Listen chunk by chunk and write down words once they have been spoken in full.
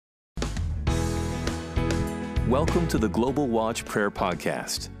Welcome to the Global Watch Prayer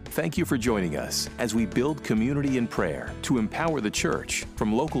Podcast. Thank you for joining us as we build community in prayer to empower the church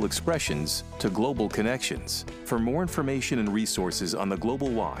from local expressions to global connections. For more information and resources on the Global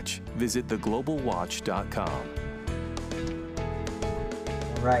Watch, visit theglobalwatch.com.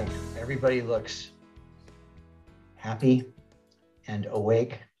 All right, everybody looks happy and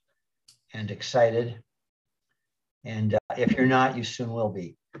awake and excited. And if you're not, you soon will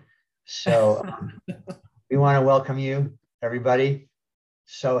be. So we want to welcome you, everybody.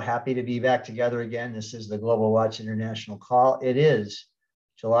 So happy to be back together again. This is the Global Watch International Call. It is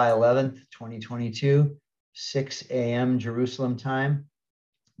July 11th, 2022, 6 a.m. Jerusalem time.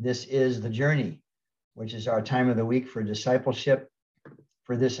 This is The Journey, which is our time of the week for discipleship.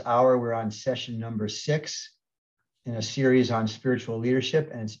 For this hour, we're on session number 6 in a series on spiritual leadership,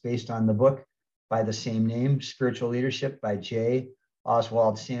 and it's based on the book by the same name, Spiritual Leadership by J.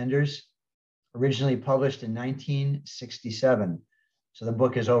 Oswald Sanders, originally published in 1967. So the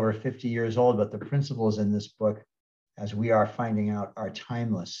book is over 50 years old, but the principles in this book, as we are finding out, are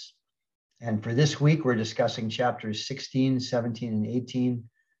timeless. And for this week, we're discussing chapters 16, 17, and 18.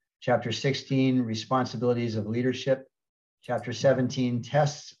 Chapter 16, Responsibilities of Leadership. Chapter 17,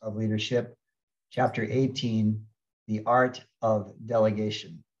 Tests of Leadership. Chapter 18, The Art of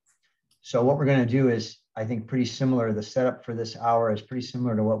Delegation. So what we're going to do is, I think, pretty similar. The setup for this hour is pretty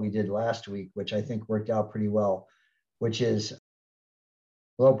similar to what we did last week, which I think worked out pretty well, which is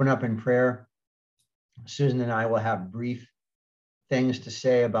we'll open up in prayer. Susan and I will have brief things to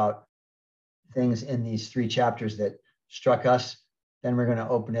say about things in these 3 chapters that struck us. Then we're going to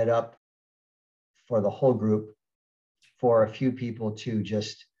open it up for the whole group for a few people to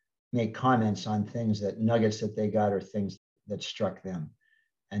just make comments on things, that nuggets that they got or things that struck them.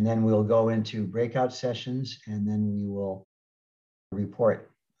 And then we'll go into breakout sessions, and then we will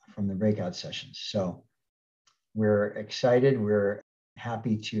report from the breakout sessions. So we're excited. We're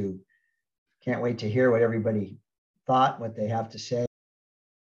happy can't wait to hear what everybody thought, what they have to say.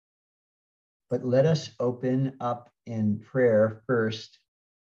 But let us open up in prayer first.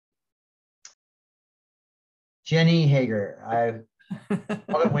 Jenny Hager, I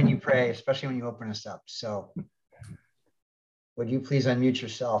love it when you pray, especially when you open us up. So would you please unmute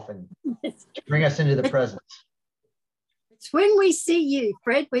yourself and bring us into the presence? It's when we see you,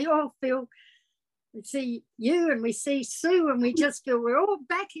 Fred, we see you and we see Sue, and we just feel we're all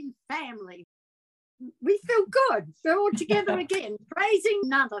back in family. We feel good. We're all together again, praising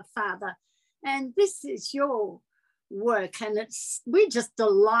another, Father. And this is your work, and we just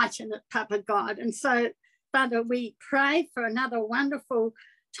delight in it, Papa God. And so, Father, we pray for another wonderful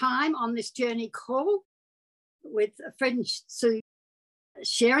time on this journey call with Fred and Sue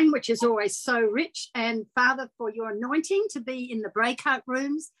sharing, which is always so rich. And Father, for your anointing to be in the breakout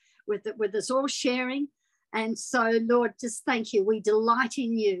rooms with us all sharing. And so, Lord, just thank you. We delight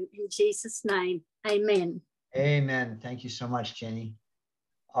in you in Jesus' name. Amen. Amen. Thank you so much, Jenny.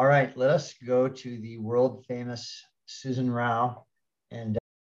 All right, let us go to the world famous Susan Rao and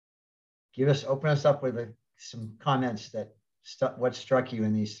open us up with some comments that what struck you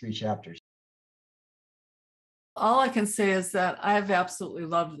in these 3 chapters. All I can say is that I've absolutely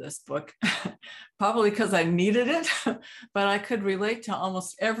loved this book, probably because I needed it, but I could relate to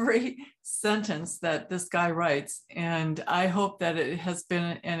almost every sentence that this guy writes. And I hope that it has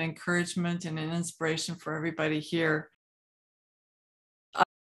been an encouragement and an inspiration for everybody here.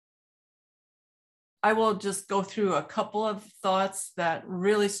 I will just go through a couple of thoughts that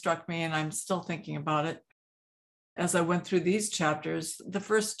really struck me, and I'm still thinking about it as I went through these chapters. The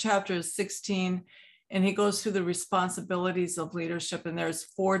first chapter is 16, and he goes through the responsibilities of leadership, and there's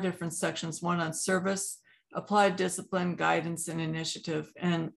 4 different sections, one on service, applied discipline, guidance, and initiative.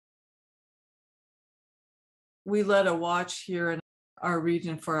 And we led a watch here in our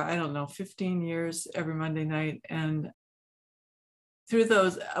region for, 15 years every Monday night. And through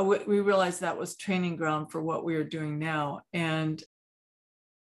those, we realized that was training ground for what we are doing now. And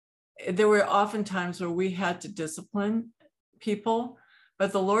there were often times where we had to discipline people,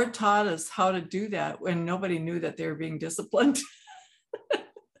 but the Lord taught us how to do that when nobody knew that they were being disciplined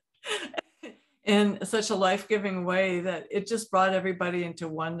in such a life-giving way that it just brought everybody into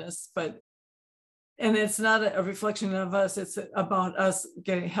oneness. And it's not a reflection of us, it's about us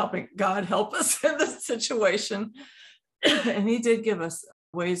helping God help us in this situation. And he did give us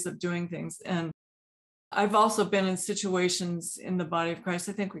ways of doing things. And I've also been in situations in the body of Christ,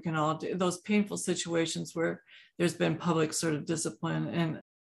 I think we can all do, those painful situations where there's been public sort of discipline. And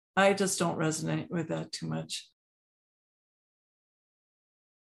I just don't resonate with that too much.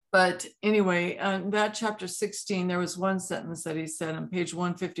 But anyway, that chapter 16, there was one sentence that he said on page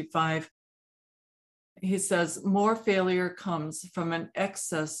 155. he says, more failure comes from an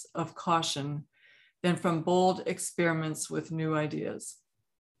excess of caution than from bold experiments with new ideas.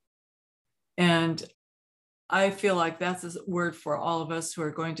 And I feel like that's a word for all of us who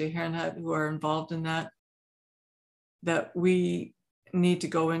are going to Herrnhut, who are involved in that we need to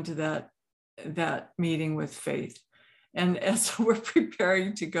go into that meeting with faith. And as we're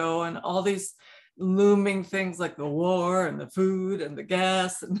preparing to go, and all these looming things like the war and the food and the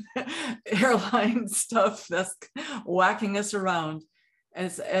gas and airline stuff that's whacking us around, and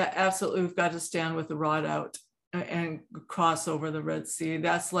it's absolutely, we've got to stand with the rod out and cross over the Red Sea.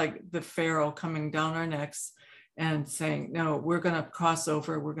 That's like the Pharaoh coming down our necks and saying, no, we're going to cross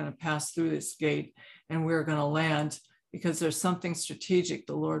over, we're going to pass through this gate, and we're going to land, because there's something strategic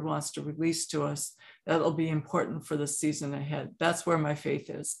the Lord wants to release to us that'll be important for the season ahead. That's where my faith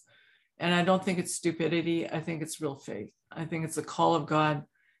is. And I don't think it's stupidity. I think it's real faith. I think it's a call of God.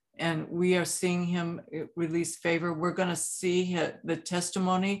 And we are seeing him release favor. We're going to see the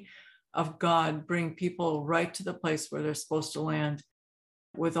testimony of God bring people right to the place where they're supposed to land,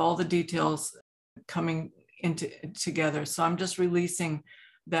 with all the details coming together. So I'm just releasing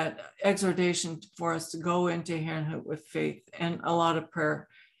that exhortation for us to go into Herrnhut with faith and a lot of prayer.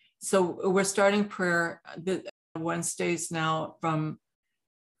 So we're starting prayer Wednesdays now from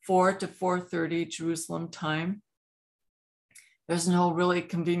 4 to 4:30 Jerusalem time. There's no really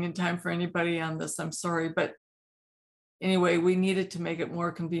convenient time for anybody on this, I'm sorry, but anyway, we needed to make it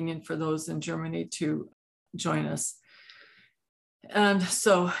more convenient for those in Germany to join us. And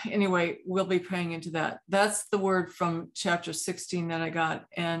so anyway, we'll be praying into that. That's the word from chapter 16 that I got.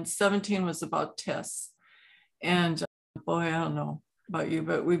 And 17 was about tests. And boy, I don't know about you,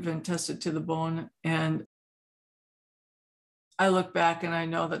 but we've been tested to the bone. And I look back and I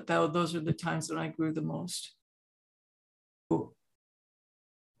know that those are the times when I grew the most.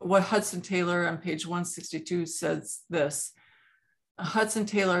 What Hudson Taylor on page 162 says this: Hudson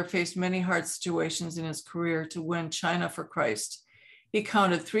Taylor faced many hard situations in his career to win China for Christ. He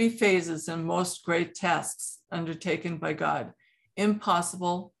counted 3 phases in most great tasks undertaken by God: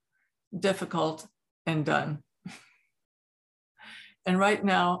 impossible, difficult, and done. And right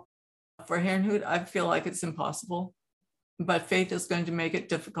now, for Herrnhut, I feel like it's impossible, but faith is going to make it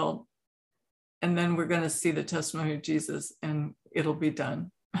difficult. And then we're going to see the testimony of Jesus, and it'll be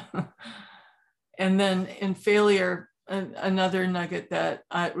done. And then in failure, another nugget that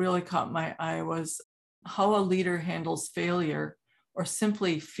really caught my eye was how a leader handles failure, or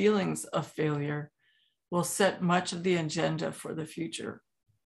simply feelings of failure, will set much of the agenda for the future.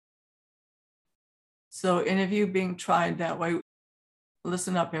 So any of you being tried that way,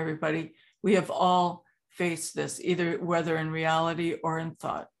 listen up, everybody. We have all faced this, either whether in reality or in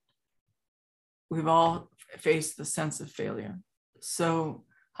thought. We've all faced the sense of failure. So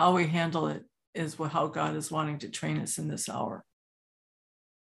how we handle it is how God is wanting to train us in this hour.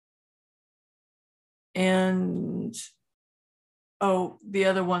 And the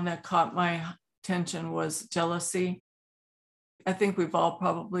other one that caught my attention was jealousy. I think we've all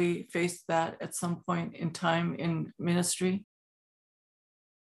probably faced that at some point in time in ministry.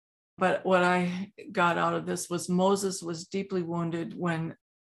 But what I got out of this was Moses was deeply wounded when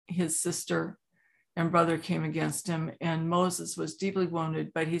his sister and brother came against him, and Moses was deeply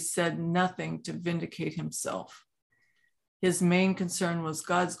wounded, but he said nothing to vindicate himself. His main concern was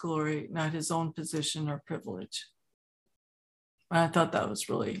God's glory, not his own position or privilege. And I thought that was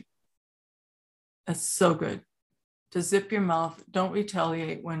that's so good. To zip your mouth, don't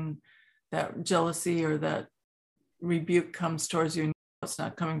retaliate when that jealousy or that rebuke comes towards you. It's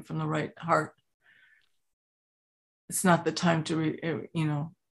not coming from the right heart. It's not the time to,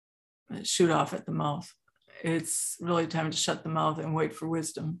 shoot off at the mouth. It's really time to shut the mouth and wait for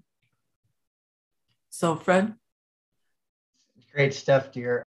wisdom. So, Fred? Great stuff,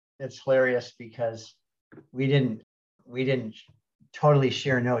 dear. It's hilarious because we didn't totally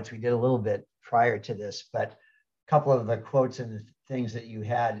share notes. We did a little bit prior to this, but a couple of the quotes and the things that you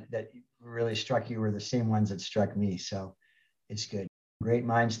had that really struck you were the same ones that struck me. So it's good. Great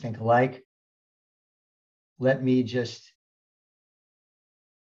minds think alike. Let me just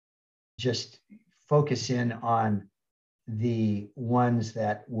focus in on the ones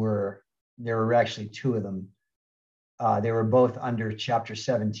that there were actually 2 of them. They were both under chapter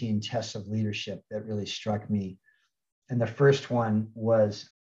 17, Tests of Leadership, that really struck me. And the first one was,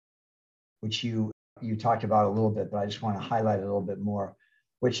 which you talked about a little bit, but I just want to highlight it a little bit more,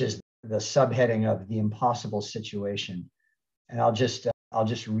 which is the subheading of the impossible situation. And I'll just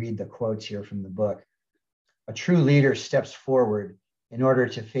read the quotes here from the book. A true leader steps forward in order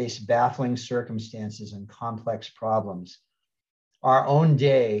to face baffling circumstances and complex problems. Our own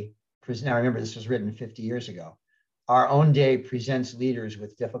day now remember, this was written 50 years ago. Our own day presents leaders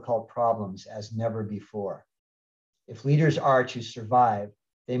with difficult problems as never before. If leaders are to survive,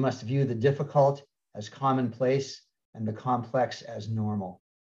 they must view the difficult as commonplace and the complex as normal.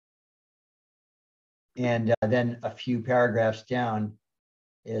 And then a few paragraphs down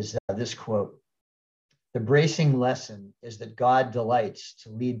is this quote: "The bracing lesson is that God delights to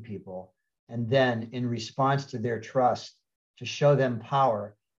lead people, and then, in response to their trust, to show them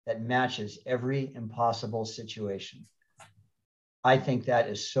power that matches every impossible situation." I think that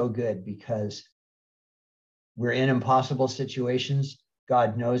is so good, because we're in impossible situations.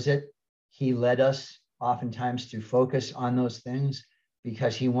 God knows it. He led us oftentimes to focus on those things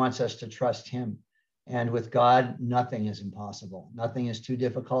because he wants us to trust him. And with God, nothing is impossible. Nothing is too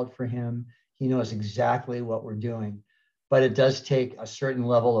difficult for him. He knows exactly what we're doing. But it does take a certain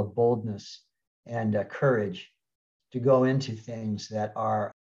level of boldness and courage to go into things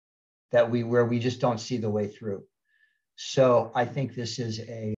where we just don't see the way through. So I think this is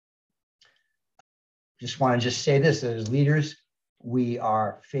just want to say this, that as leaders, we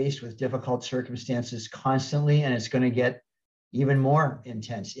are faced with difficult circumstances constantly, and it's going to get even more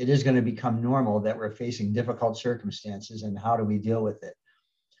intense. It is going to become normal that we're facing difficult circumstances, and how do we deal with it?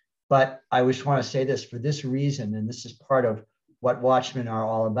 But I just want to say this, for this reason, and this is part of what Watchmen are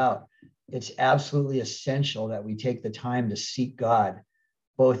all about, it's absolutely essential that we take the time to seek God,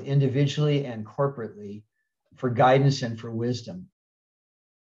 both individually and corporately, for guidance and for wisdom.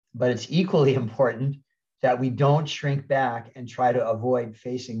 But it's equally important that we don't shrink back and try to avoid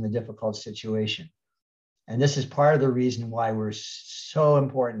facing the difficult situation. And this is part of the reason why we're so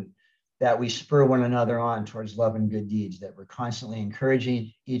important that we spur one another on towards love and good deeds, that we're constantly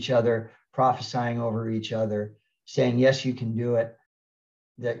encouraging each other, prophesying over each other, saying, yes, you can do it.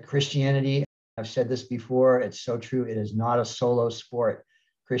 That Christianity, I've said this before, it's so true, it is not a solo sport.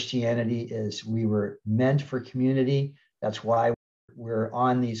 Christianity is, we were meant for community. That's why we're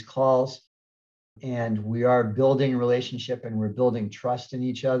on these calls, and we are building relationship, and we're building trust in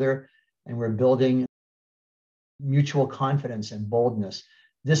each other, and we're building mutual confidence and boldness.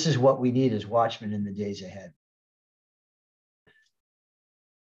 This is what we need as watchmen in the days ahead.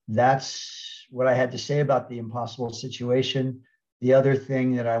 That's what I had to say about the impossible situation. The other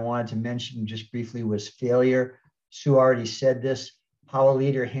thing that I wanted to mention just briefly was failure. Sue already said this. How a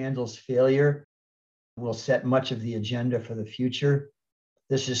leader handles failure will set much of the agenda for the future.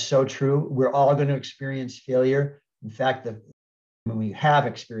 This is so true. We're all going to experience failure. In fact, when we have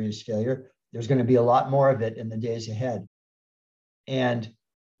experienced failure, there's going to be a lot more of it in the days ahead. And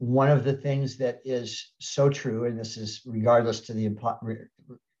one of the things that is so true, and this is regardless to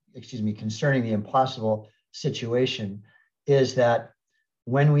concerning the impossible situation, is that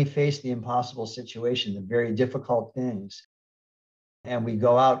when we face the impossible situation, the very difficult things, and we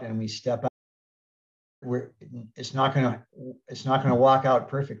go out and we step out, it's not going to walk out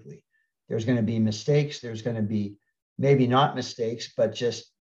perfectly. There's going to be mistakes. There's going to be maybe not mistakes, but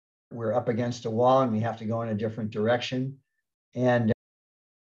just we're up against a wall and we have to go in a different direction. And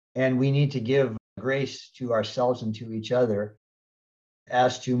we need to give grace to ourselves and to each other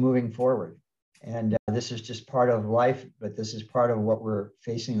as to moving forward. And this is just part of life, but this is part of what we're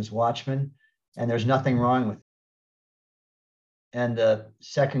facing as watchmen, and there's nothing wrong with it. And the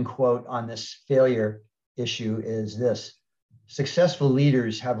second quote on this failure issue is this: successful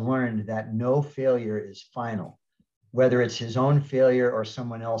leaders have learned that no failure is final, whether it's his own failure or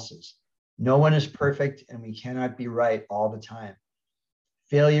someone else's. No one is perfect, and we cannot be right all the time.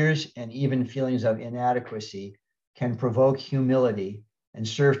 Failures and even feelings of inadequacy can provoke humility and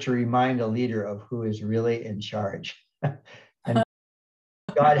serve to remind a leader of who is really in charge. And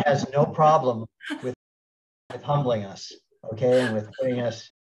God has no problem with humbling us, okay, and with putting us,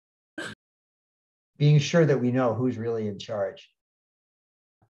 being sure that we know who's really in charge.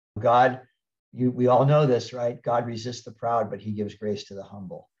 God, we all know this, right? God resists the proud, but he gives grace to the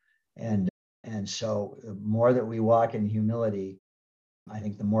humble. And so the more that we walk in humility, I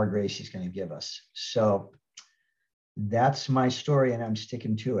think the more grace he's going to give us. So that's my story, and I'm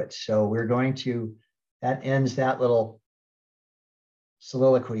sticking to it. So that ends that little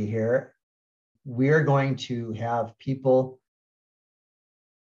soliloquy here. We're going to have people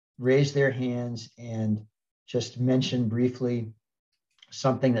raise their hands and just mention briefly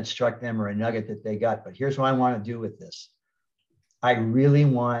something that struck them or a nugget that they got. But here's what I want to do with this. I really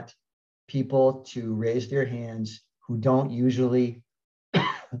want people to raise their hands who don't usually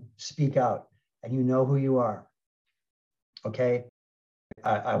speak out, and you know who you are. Okay,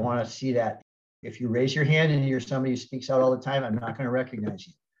 I want to see that. If you raise your hand and you're somebody who speaks out all the time, I'm not going to recognize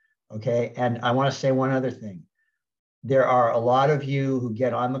you. Okay, and I want to say one other thing. there are a lot of you who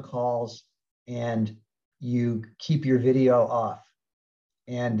get on the calls and you keep your video off.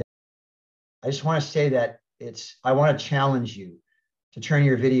 And I just want to say that I want to challenge you to turn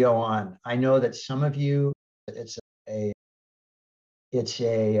your video on. I know that some of you,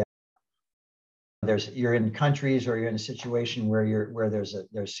 you're in countries or you're in a situation where there's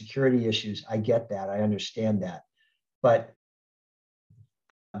security issues. I get that. I understand that. But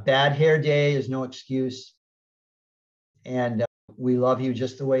a bad hair day is no excuse. And we love you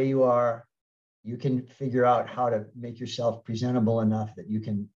just the way you are. You can figure out how to make yourself presentable enough that you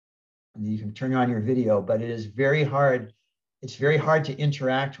can turn on your video, but it is very hard. It's very hard to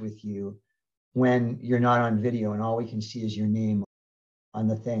interact with you when you're not on video and all we can see is your name on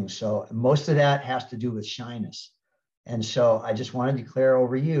the thing. So most of that has to do with shyness. And so I just want to declare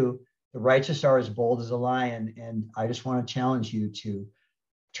over you, the righteous are as bold as a lion. And I just want to challenge you to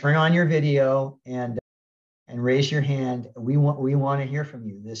turn on your video and raise your hand. We want to hear from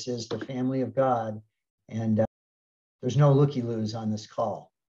you. This is the family of God, and there's no looky-loos on this call.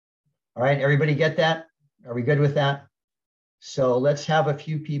 All right, everybody get that? Are we good with that? So let's have a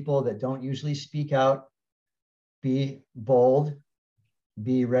few people that don't usually speak out. Be bold.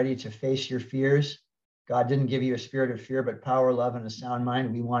 Be ready to face your fears. God didn't give you a spirit of fear, but power, love, and a sound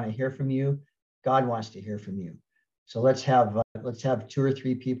mind. We want to hear from you. God wants to hear from you. So let's have 2 or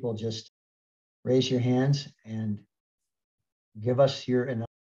 3 people just raise your hands and give us and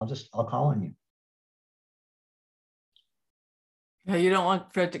I'll call on you. Yeah, you don't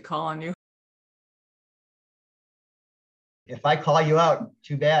want Fred to call on you. If I call you out,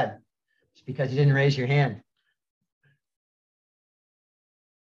 too bad. It's because you didn't raise your hand.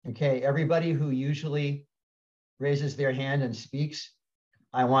 Okay, everybody who usually raises their hand and speaks,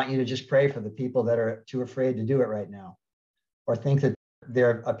 I want you to just pray for the people that are too afraid to do it right now or think that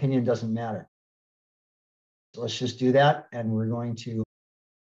their opinion doesn't matter. So let's just do that, and we're going to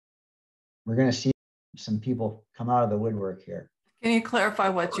see some people come out of the woodwork here. Can you clarify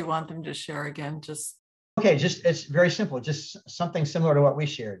what you want them to share again? Okay, it's very simple. Just something similar to what we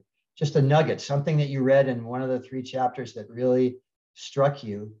shared. Just a nugget, something that you read in one of the 3 chapters that really struck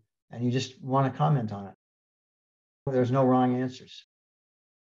you, and you just want to comment on it. There's no wrong answers.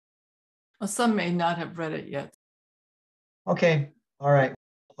 Well, some may not have read it yet. Okay, all right.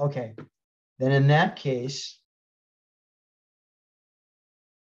 Okay, then in that case,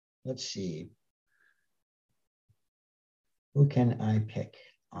 let's see. Who can I pick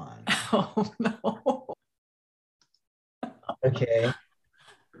on? Oh, no. Okay.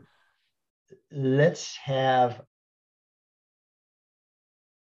 Let's have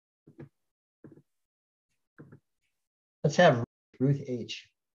Ruth H.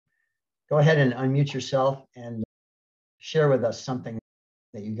 Go ahead and unmute yourself and share with us something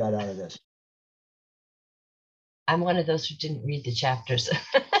that you got out of this. I'm one of those who didn't read the chapters.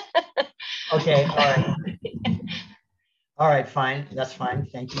 Okay, all right. All right, fine. That's fine.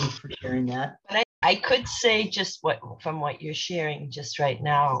 Thank you for sharing that. But I could say just from what you're sharing just right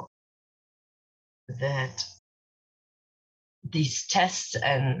now, that these tests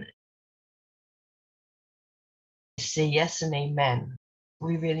and say yes and amen.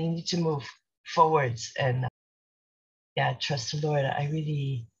 We really need to move forwards and trust the Lord.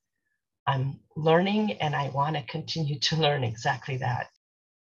 I'm learning, and I want to continue to learn exactly that,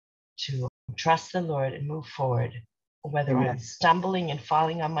 to trust the Lord and move forward, whether I'm stumbling and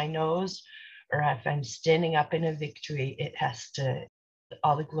falling on my nose or if I'm standing up in a victory.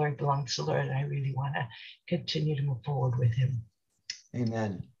 All the glory belongs to the Lord, and I really want to continue to move forward with him.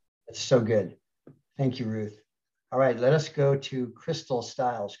 Amen. That's so good. Thank you, Ruth. All right, let us go to Crystal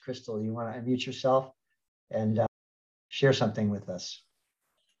Stiles. Crystal, you want to unmute yourself and share something with us?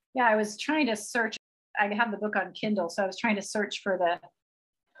 Yeah, I was trying to search. I have the book on Kindle, so I was trying to search for the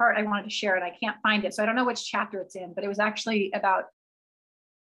part I wanted to share, and I can't find it. So I don't know which chapter it's in, but it was actually about,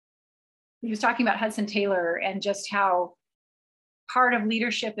 he was talking about Hudson Taylor and just how part of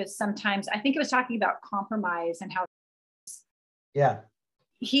leadership is sometimes, I think it was talking about compromise and how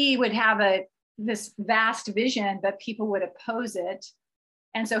he would have this vast vision, but people would oppose it.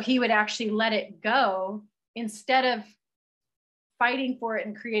 And so he would actually let it go instead of fighting for it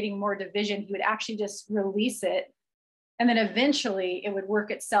and creating more division. He would actually just release it. And then eventually it would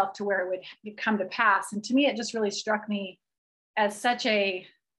work itself to where it would come to pass. And to me, it just really struck me as such again,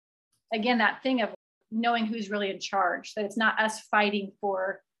 that thing of knowing who's really in charge, that it's not us fighting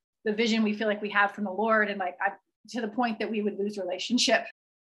for the vision we feel like we have from the Lord. And to the point that we would lose relationship.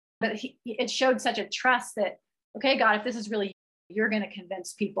 But it showed such a trust that, okay, God, if this is really, you're going to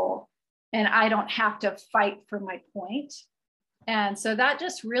convince people and I don't have to fight for my point. And so that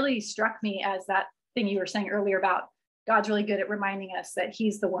just really struck me as that thing you were saying earlier about God's really good at reminding us that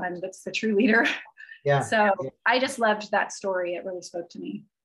he's the one that's the true leader. Yeah. So yeah. I just loved that story. It really spoke to me.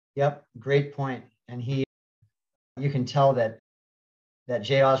 Yep. Great point. And you can tell that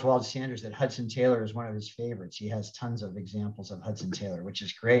J. Oswald Sanders, that Hudson Taylor is one of his favorites. He has tons of examples of Hudson Taylor, which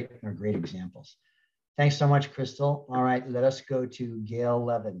is great. They're great examples. Thanks so much, Crystal. All right, let us go to Gail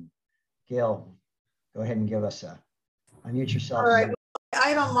Levin. Gail, go ahead and give us unmute yourself. All right.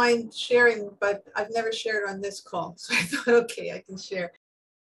 I don't mind sharing, but I've never shared on this call. So I thought, okay, I can share.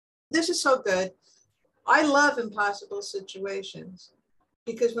 This is so good. I love impossible situations,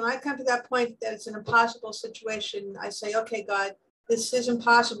 because when I come to that point that it's an impossible situation, I say, okay, God, this is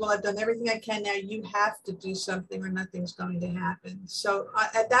impossible. I've done everything I can. Now you have to do something or nothing's going to happen. So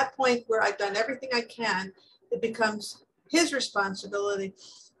at that point where I've done everything I can, it becomes his responsibility.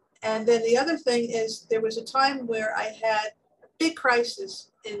 And then the other thing is, there was a time where I had a big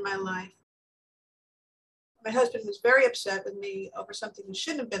crisis in my life. My husband was very upset with me over something he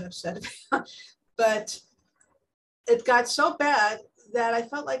shouldn't have been upset about, but it got so bad that I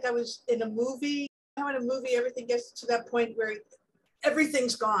felt like I was in a movie. How in a movie, everything gets to that point where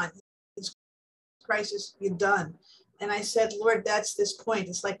everything's gone. It's crisis, you're done. And I said, Lord, that's this point.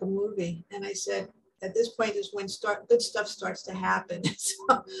 It's like a movie. And I said, at this point is when good stuff starts to happen.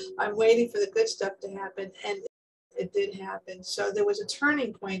 So I'm waiting for the good stuff to happen. And it did happen. So there was a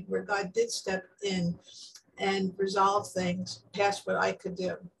turning point where God did step in and resolve things past what I could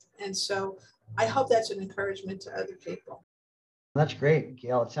do. And so I hope that's an encouragement to other people. That's great,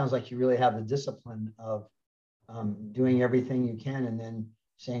 Gail. It sounds like you really have the discipline of doing everything you can and then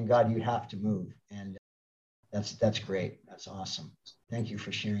saying, God, you have to move. And that's great. That's awesome. Thank you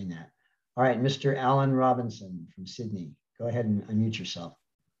for sharing that. All right, Mr. Alan Robinson from Sydney. Go ahead and unmute yourself.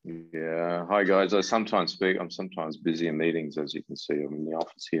 Yeah. Hi, guys. I sometimes speak. I'm sometimes busy in meetings, as you can see. I'm in the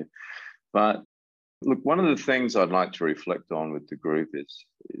office here. But look, one of the things I'd like to reflect on with the group is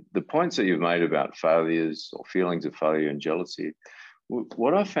the points that you've made about failures or feelings of failure and jealousy.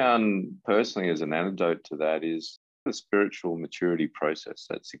 What I found personally as an antidote to that is the spiritual maturity process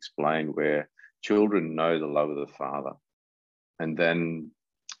that's explained, where children know the love of the Father. And then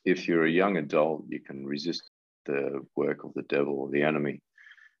if you're a young adult, you can resist the work of the devil or the enemy.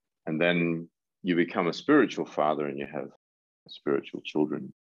 And then you become a spiritual father and you have spiritual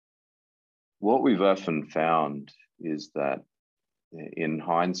children. What we've often found is that in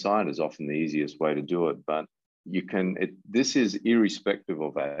hindsight is often the easiest way to do it, but this is irrespective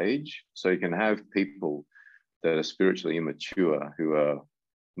of age. So you can have people that are spiritually immature who are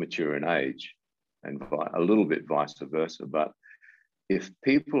mature in age, and a little bit vice versa. But if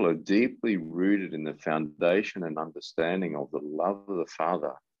people are deeply rooted in the foundation and understanding of the love of the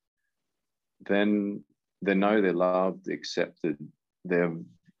Father, then they know they're loved, accepted.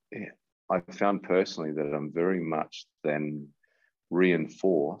 I found personally that I'm very much then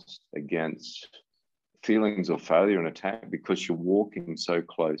reinforced against feelings of failure and attack, because you're walking so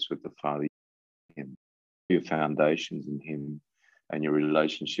close with the Father, your foundations in Him and your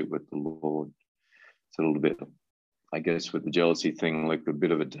relationship with the Lord. It's a little bit, I guess, with the jealousy thing, like a bit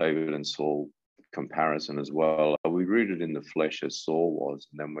of a David and Saul comparison as well. Are we rooted in the flesh as Saul was,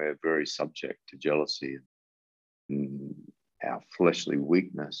 and then we're very subject to jealousy and our fleshly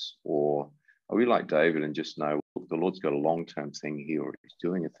weakness? Or are we like David and just know, look, the Lord's got a long-term thing here, or He's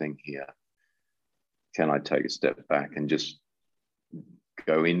doing a thing here? Can I take a step back and just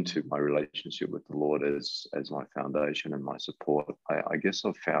go into my relationship with the Lord as my foundation and my support? I guess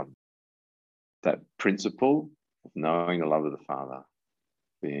I've found that principle of knowing the love of the Father,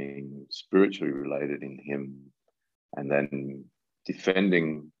 being spiritually related in Him, and then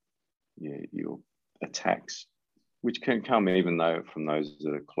defending your attacks, which can come even though from those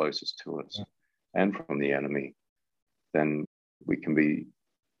that are closest to us and from the enemy, then we can be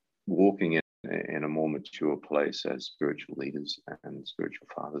walking in a more mature place as spiritual leaders and spiritual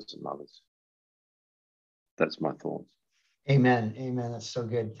fathers and mothers. That's my thoughts. Amen. Amen. That's so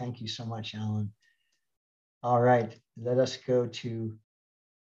good. Thank you so much, Alan. All right. Let us go to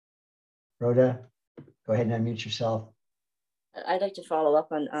Rhoda. Go ahead and unmute yourself. I'd like to follow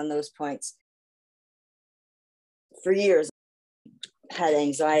up on those points. For years, I had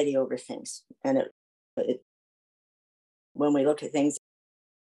anxiety over things. And when we look at things,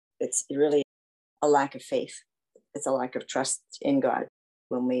 it's really a lack of faith. It's a lack of trust in God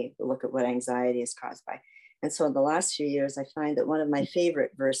when we look at what anxiety is caused by. And so in the last few years, I find that one of my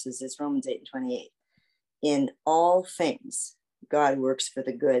favorite verses is Romans 8:28. In all things, God works for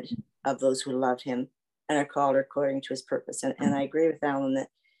the good of those who love Him and are called according to His purpose. And I agree with Alan that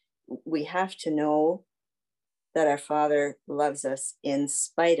we have to know that our Father loves us in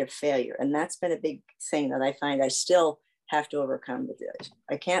spite of failure. And that's been a big thing that I find I still have to overcome with it.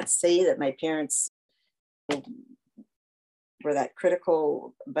 I can't say that my parents were that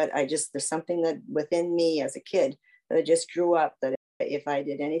critical, but there's something that within me as a kid that I just grew up that if I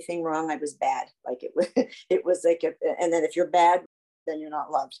did anything wrong, I was bad. Like it was like, and then if you're bad, then you're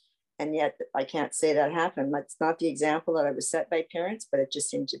not loved. And yet I can't say that happened. That's not the example that I was set by parents, but it just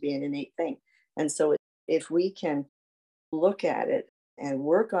seemed to be an innate thing. And so if we can look at it and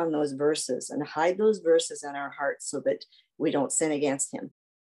work on those verses and hide those verses in our hearts so that we don't sin against him.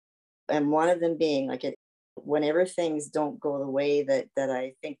 And one of them being like whenever things don't go the way that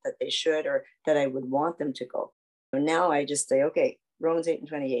I think that they should, or that I would want them to go. Now I just say, okay, Romans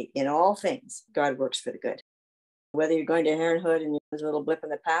 8:28, in all things, God works for the good. Whether you're going to Herrenhood and there's a little blip in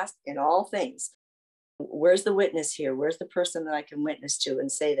the past, in all things, where's the witness here? Where's the person that I can witness to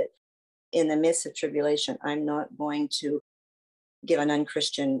and say that in the midst of tribulation, I'm not going to give an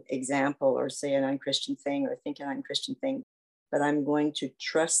unchristian example or say an unchristian thing or think an unchristian thing, but I'm going to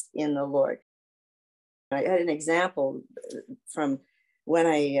trust in the Lord. I had an example from when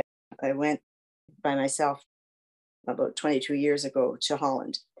I went by myself about 22 years ago to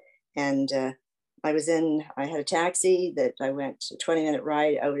Holland. And I had a taxi that I went a 20-minute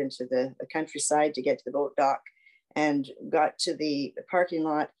ride out into the countryside to get to the boat dock, and got to the parking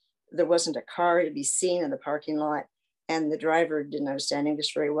lot. There wasn't a car to be seen in the parking lot. And the driver didn't understand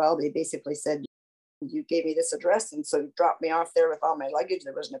English very well. They basically said, you gave me this address, and so dropped me off there with all my luggage.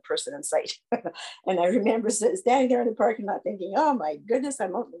 There wasn't a person in sight. And I remember standing there in the parking lot thinking, oh my goodness,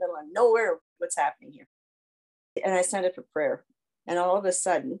 I'm out in the middle of nowhere. What's happening here? And I signed up for prayer. And all of a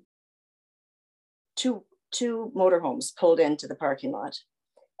sudden, two motorhomes pulled into the parking lot.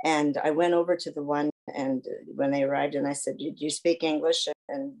 And I went over to the one, and when they arrived, and I said, do you speak English?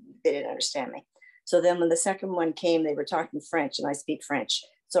 And they didn't understand me. So then when the second one came, they were talking French, and I speak French.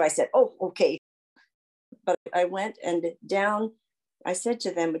 So I said, oh, okay. But I went and down, I said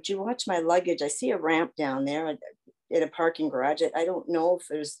to them, would you watch my luggage? I see a ramp down there in a parking garage. I don't know if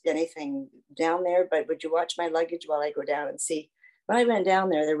there's anything down there, but would you watch my luggage while I go down and see? When I went down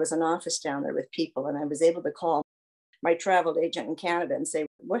there, there was an office down there with people, and I was able to call my travel agent in Canada and say,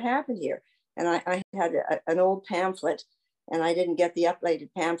 what happened here? And I had an old pamphlet, and I didn't get the updated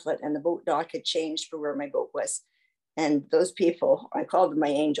pamphlet, and the boat dock had changed for where my boat was. And those people, I called them my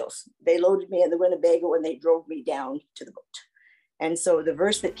angels. They loaded me in the Winnebago and they drove me down to the boat. And so the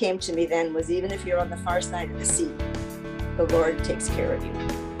verse that came to me then was, even if you're on the far side of the sea, the Lord takes care of you.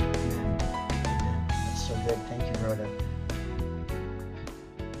 Amen. That's so good. Thank you, Rhoda.